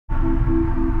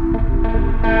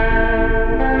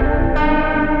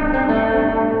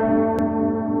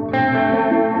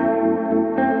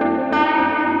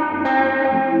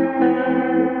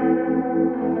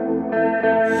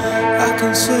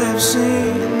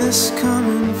this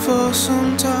coming for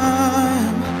some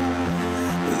time.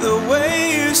 The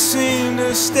way you seem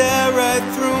to stare right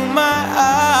through my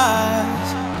eyes.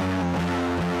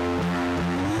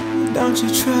 Don't you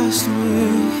trust me?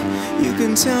 You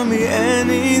can tell me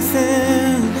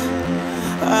anything.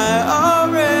 I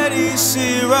already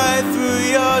see right through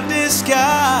your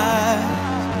disguise.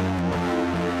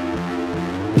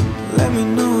 Let me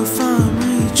know if I'm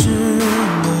reaching,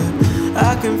 but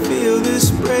I can feel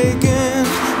this breaking,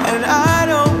 and I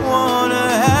don't wanna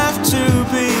have to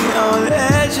be on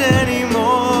edge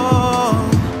anymore.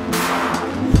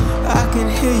 I can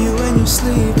hear you when you're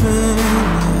sleeping,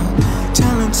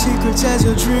 telling secrets as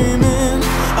you're dreaming.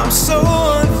 I'm so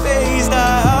unfazed,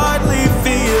 I hardly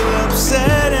feel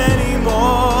upset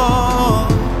anymore.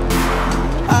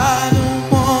 I don't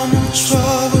want no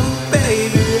trouble,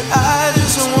 baby, I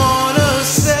just wanna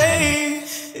say,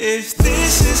 if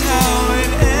this is how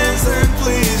it ends, then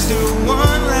please do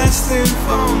one last thing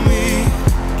for me.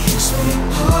 Kiss me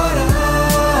harder,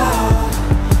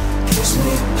 kiss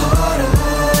me harder.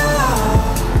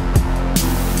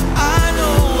 I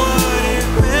know what it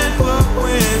meant, but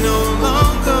we're no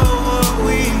longer what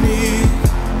we need.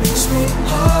 Miss me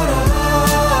harder,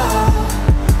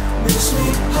 miss me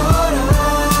harder.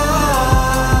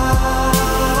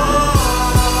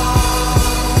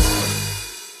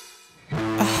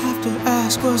 I have to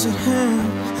ask, was it him,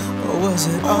 or was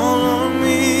it all on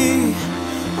me?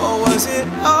 Or was it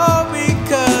all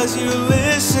because you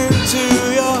listened to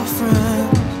your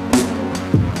friends?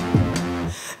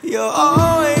 You'll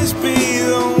always be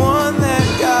the one that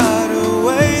got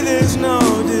away, there's no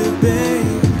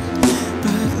debate.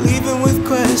 But leaving with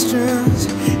questions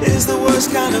is the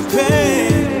worst kind of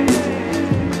pain.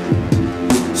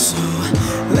 So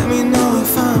let me know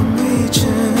if I'm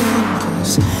reaching,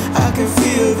 'cause I can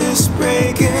feel this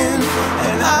breaking,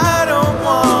 and I don't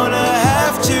wanna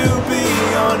have to be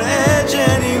on edge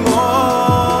anymore.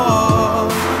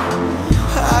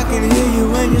 I can hear you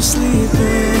when you're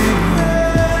sleeping,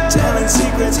 telling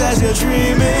secrets as you're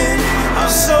dreaming.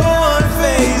 I'm so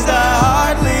unfazed, I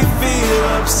hardly feel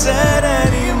upset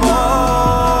anymore.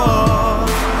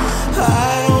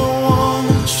 I don't want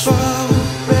no trouble,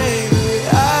 baby,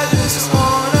 I just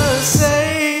wanna say,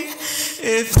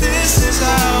 if this is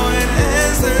how it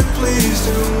ends, then please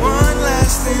do one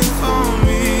last thing for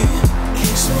me.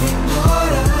 Kiss me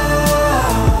harder,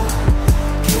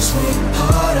 kiss me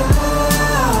harder.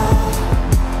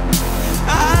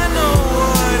 I know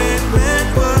what it meant,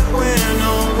 but we're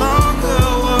no longer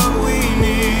what we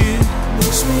need.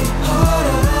 Miss me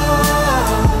harder,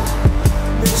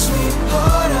 miss me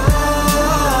harder.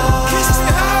 Kiss me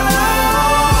harder.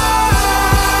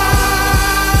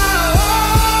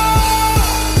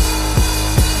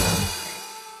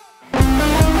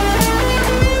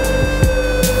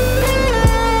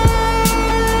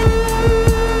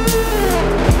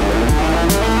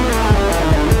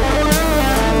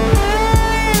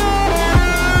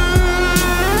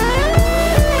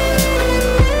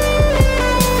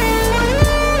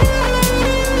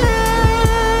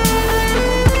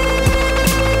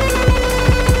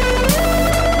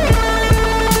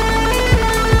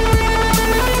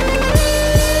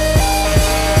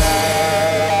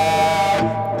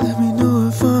 Let me know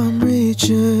if I'm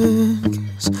reaching,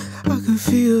 'cause I can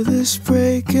feel this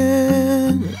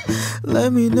breaking. Let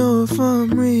me know if I'm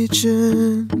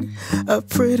reaching. I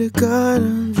pray to God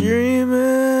I'm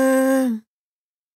dreaming.